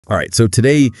All right, so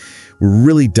today we're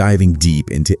really diving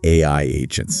deep into AI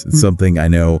agents. It's something I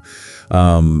know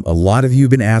a lot of you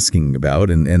have been asking about,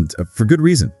 and for good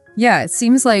reason. Yeah, it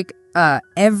seems like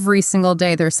every single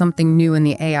day there's something new in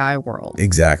the AI world.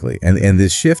 Exactly, and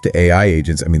this shift to AI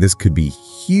agents, I mean, this could be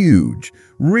huge,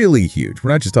 really huge.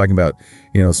 We're not just talking about,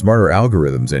 smarter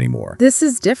algorithms anymore. This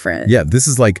is different. Yeah, this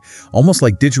is almost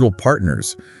like digital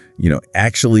partners,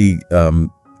 actually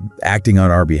acting on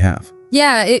our behalf.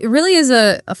 Yeah, it really is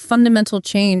a fundamental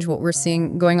change what we're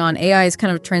seeing going on. AI is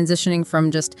kind of transitioning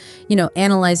from just,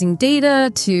 analyzing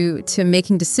data to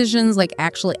making decisions, like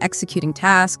actually executing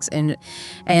tasks and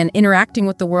interacting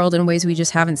with the world in ways we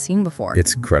just haven't seen before.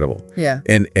 It's incredible. Yeah.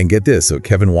 And get this, so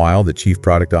Kevin Weil, the chief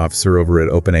product officer over at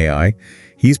OpenAI,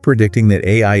 he's predicting that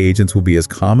AI agents will be as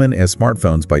common as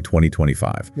smartphones by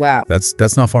 2025. Wow.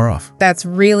 That's not far off. That's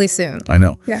really soon. I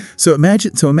know. Yeah. So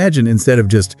imagine instead of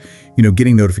just,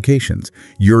 getting notifications,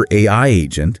 your AI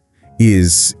agent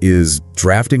is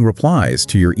drafting replies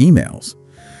to your emails.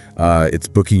 It's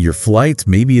booking your flights.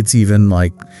 Maybe it's even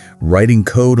writing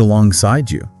code alongside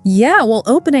you. Yeah, well,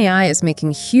 OpenAI is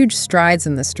making huge strides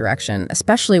in this direction,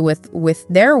 especially with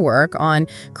their work on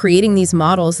creating these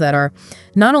models that are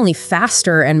not only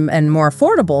faster and more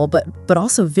affordable, but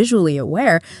also visually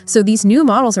aware. So these new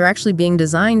models are actually being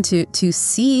designed to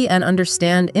see and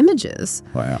understand images.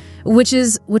 Wow. Which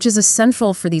is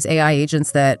essential for these AI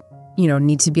agents that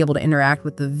need to be able to interact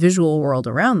with the visual world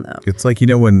around them. It's like,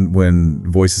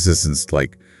 when voice assistants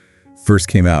first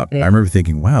came out, Yeah. I remember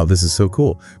thinking, wow, this is so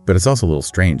cool. But it's also a little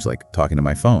strange, talking to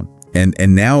my phone. And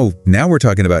now we're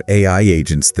talking about AI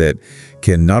agents that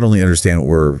can not only understand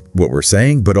what we're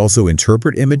saying, but also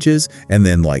interpret images and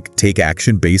then take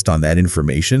action based on that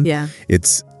information. Yeah.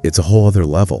 It's a whole other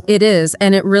level. It is,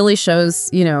 and it really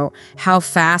shows, how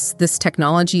fast this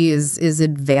technology is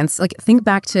advanced. Think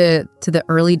back to the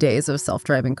early days of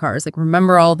self-driving cars.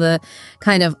 Remember all the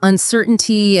kind of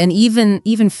uncertainty and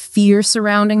even fear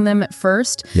surrounding them at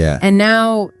first. Yeah. And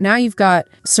now you've got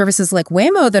services like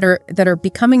Waymo that are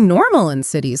becoming normal in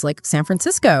cities like San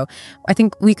Francisco. I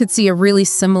think we could see a really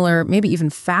similar, maybe even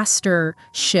faster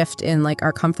shift in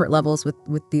our comfort levels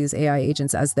with these AI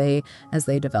agents as they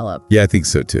develop. Yeah, I think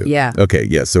so too. Yeah. Okay.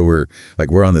 Yeah. So we're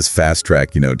on this fast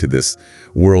track, to this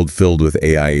world filled with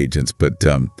AI agents. But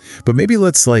maybe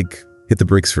let's hit the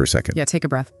brakes for a second. Yeah. Take a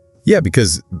breath. Yeah,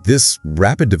 because this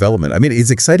rapid development, I mean,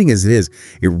 as exciting as it is,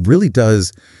 it really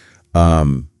does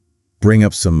bring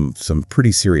up some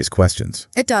pretty serious questions.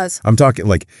 It does. I'm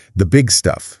talking the big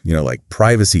stuff,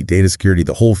 privacy, data security,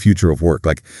 the whole future of work.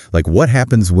 What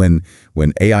happens when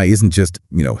AI isn't just,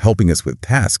 helping us with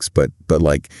tasks, but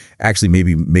actually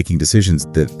maybe making decisions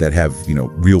that have,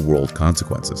 real world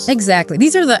consequences. Exactly.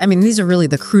 These are really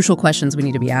the crucial questions we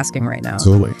need to be asking right now.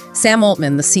 Absolutely. Sam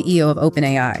Altman, the CEO of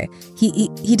OpenAI,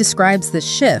 he describes this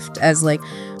shift as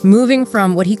moving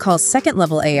from what he calls second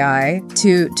level AI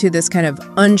to this kind of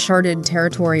uncharted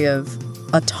territory of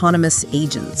autonomous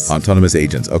agents. Autonomous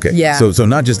agents. Okay. Yeah. So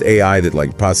not just AI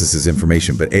that processes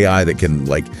information, but AI that can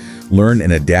learn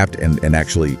and adapt and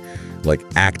actually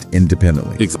act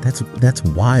independently. That's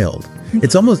wild.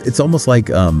 It's almost like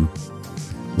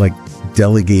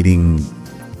delegating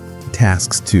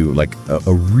tasks to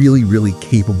a really, really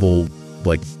capable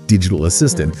digital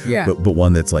assistant, Yeah. but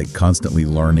one that's constantly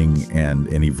learning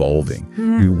and evolving.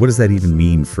 Mm-hmm. What does that even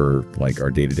mean for our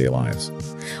day-to-day lives?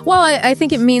 Well, I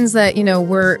think it means that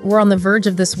we're on the verge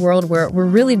of this world where we're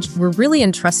really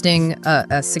entrusting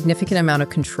a significant amount of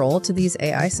control to these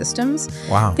AI systems.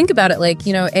 Wow. Think about it,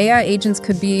 AI agents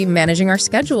could be managing our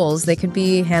schedules, they could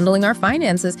be handling our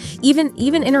finances, even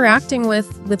interacting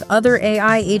with other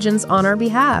AI agents on our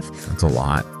behalf. That's a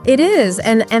lot. It is,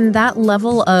 and that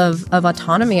level of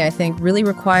autonomy, I think, really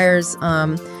requires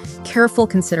careful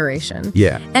consideration.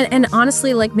 Yeah. And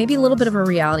honestly, maybe a little bit of a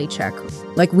reality check.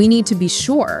 We need to be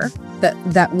sure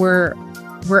that we're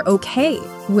okay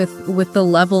with the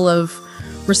level of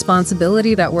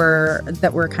responsibility that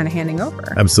we're kind of handing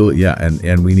over. Absolutely, yeah,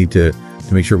 and we need to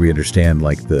make sure we understand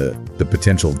the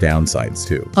potential downsides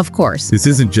too. Of course. This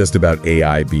isn't just about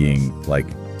AI being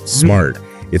smart.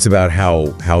 It's about how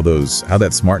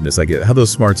that smartness, how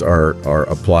those smarts are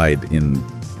applied in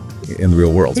the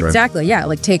real world, right? Exactly, yeah.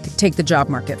 Take the job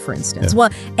market, for instance. Yeah. Well,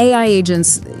 AI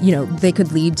agents, they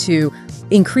could lead to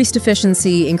increased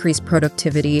efficiency, increased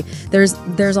productivity.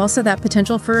 There's also that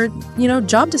potential for,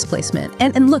 job displacement.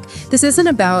 And look, this isn't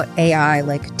about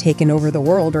AI taking over the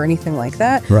world or anything like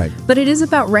that. Right. But it is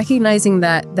about recognizing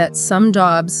that some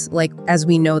jobs, as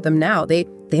we know them now, they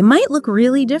might look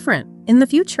really different in the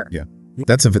future. Yeah.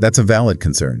 That's a valid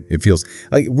concern. It feels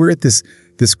like we're at this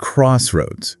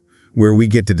crossroads where we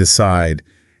get to decide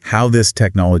how this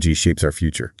technology shapes our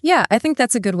future. Yeah, I think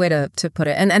that's a good way to put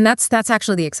it. And that's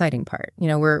actually the exciting part.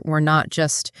 We're not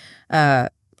just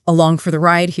along for the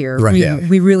ride here. Right.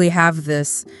 We really have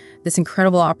this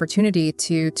incredible opportunity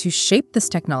to shape this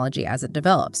technology as it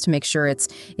develops, to make sure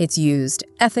it's used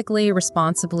ethically,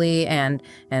 responsibly, and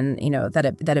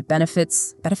that it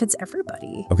benefits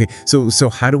everybody. Okay, so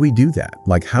how do we do that?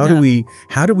 Like, how do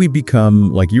we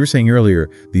become, like you were saying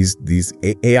earlier, these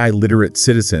AI literate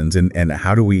citizens, and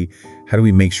how do we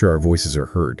make sure our voices are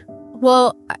heard?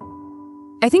 Well,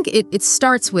 I think it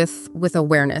starts with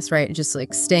awareness, right? Just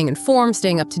like staying informed,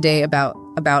 staying up to date about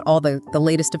all the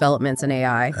latest developments in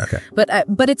AI. Okay.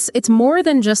 But it's more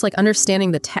than just like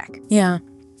understanding the tech. Yeah.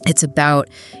 It's about,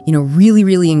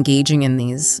 really engaging in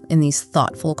these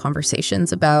thoughtful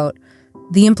conversations about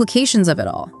the implications of it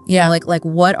all. Yeah. Like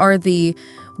what are the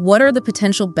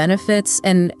potential benefits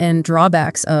and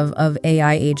drawbacks of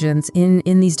AI agents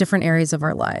in these different areas of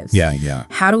our lives? Yeah.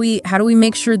 How do we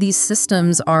make sure these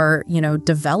systems are,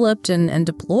 developed and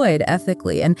deployed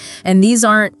ethically? And these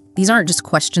aren't just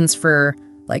questions for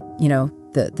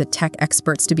the tech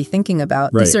experts to be thinking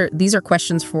about. Right. These are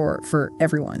questions for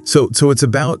everyone. So it's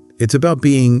about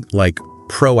being like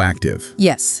proactive.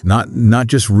 Yes. Not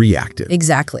just reactive.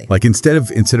 Exactly. Like instead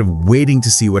of waiting to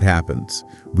see what happens,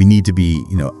 we need to be,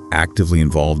 actively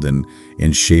involved in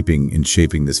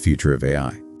shaping this future of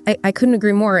AI. I couldn't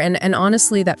agree more. And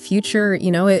honestly, that future,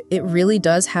 it really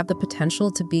does have the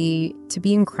potential to be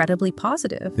incredibly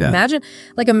positive. Yeah.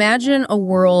 Imagine a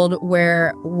world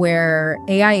where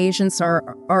AI agents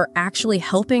are actually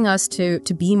helping us to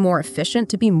be more efficient,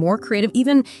 to be more creative,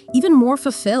 even more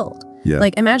fulfilled. Yeah.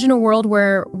 Like imagine a world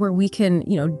where we can,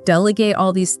 delegate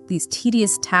all these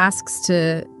tedious tasks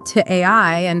to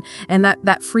AI and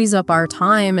that frees up our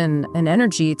time and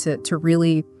energy to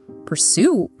really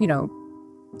pursue,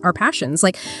 our passions.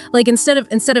 Like instead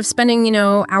of spending,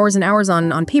 hours and hours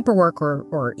on paperwork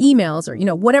or emails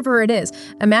or, whatever it is,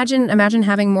 imagine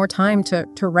having more time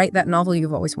to write that novel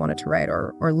you've always wanted to write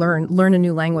or learn a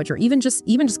new language or even just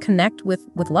connect with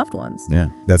loved ones. Yeah.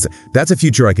 That's a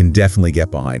future I can definitely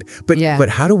get behind. But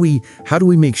how do we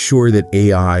make sure that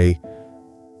AI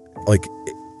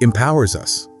empowers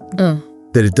us?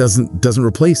 That it doesn't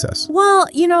replace us? Well,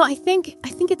 I think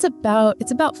it's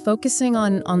about focusing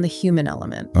on the human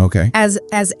element. Okay. As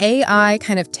AI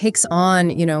kind of takes on,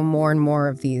 more and more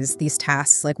of these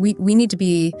tasks, like we need to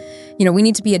be,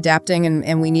 adapting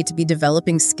and we need to be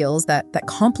developing skills that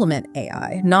complement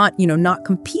AI, not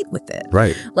compete with it.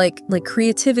 Right. Like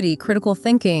creativity, critical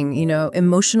thinking,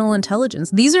 emotional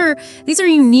intelligence. These are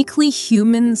uniquely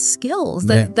human skills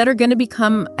that are going to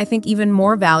become, I think, even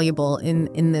more valuable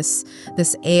in this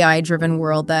AI-driven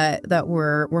world that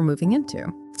we're moving into.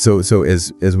 So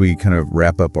as we kind of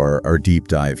wrap up our deep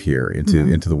dive here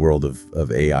into the world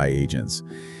of AI agents,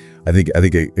 I think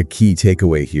a key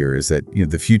takeaway here is that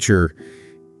the future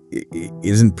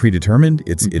isn't predetermined.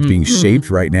 It's being shaped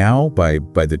right now by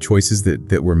the choices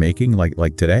that we're making,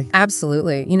 like today.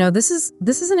 Absolutely. This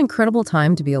is an incredible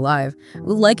time to be alive.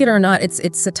 Like it or not,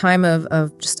 it's a time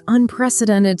of just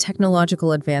unprecedented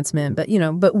technological advancement.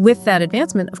 But with that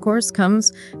advancement, of course,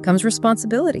 comes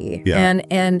responsibility. Yeah.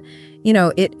 And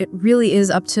it really is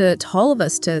up to all of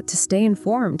us to stay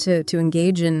informed, to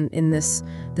engage in this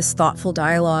thoughtful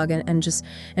dialogue and just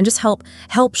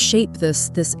help shape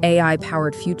this AI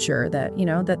powered future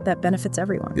that benefits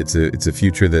everyone. It's a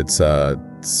future that's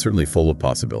certainly full of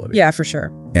possibility. Yeah, for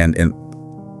sure. And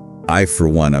I, for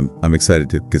one, I'm excited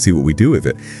to see what we do with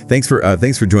it. Thanks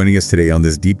for joining us today on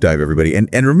this deep dive, everybody. And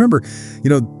remember,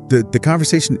 the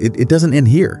conversation it doesn't end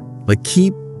here. Like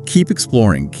keep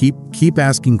exploring, keep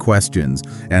asking questions,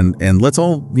 and let's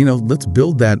all let's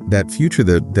build that future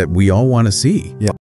that we all want to see. Yeah.